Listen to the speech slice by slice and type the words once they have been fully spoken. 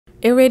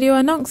A radio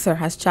announcer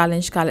has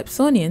challenged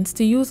Calypsonians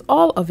to use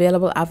all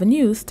available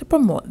avenues to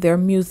promote their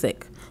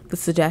music. The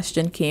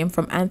suggestion came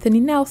from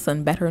Anthony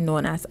Nelson, better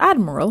known as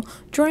Admiral,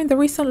 during the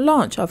recent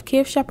launch of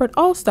Cape Shepherd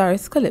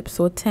All-Stars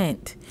Calypso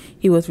Tent.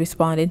 He was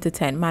responding to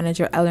tent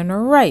manager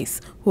Eleanor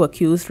Rice, who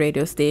accused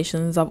radio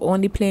stations of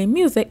only playing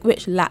music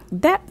which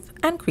lacked depth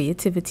and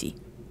creativity.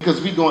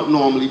 Because we don't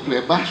normally play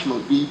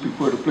bashment, we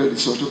prefer to play the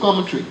social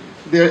commentary.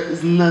 There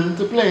is none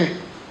to play.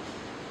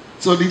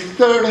 So the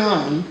third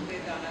hand,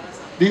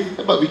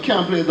 but we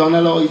can't play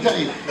Donnell all the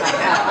time.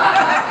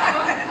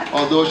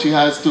 Although she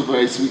has two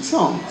very sweet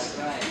songs.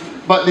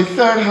 But the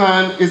third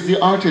hand is the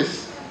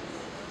artist.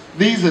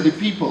 These are the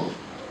people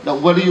that,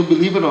 whether you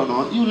believe it or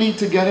not, you need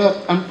to get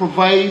up and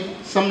provide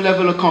some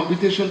level of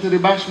competition to the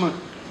bashment.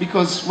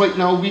 Because right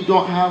now we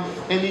don't have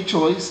any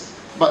choice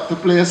but to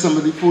play some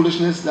of the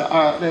foolishness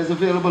that is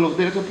available out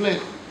there to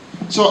play.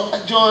 So,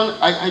 John,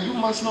 you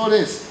must know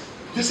this.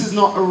 This is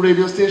not a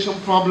radio station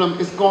problem.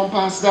 It's gone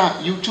past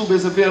that. YouTube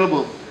is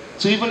available.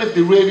 So even if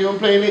the radio is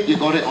playing it, you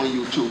got it on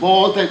YouTube.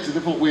 All types of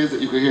different ways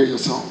that you can hear your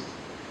song.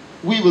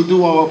 We will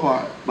do our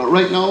part. But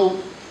right now,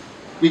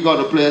 we got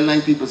to play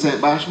 90%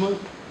 bashment,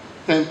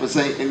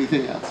 10%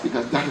 anything else,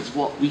 because that is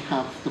what we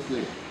have to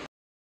play.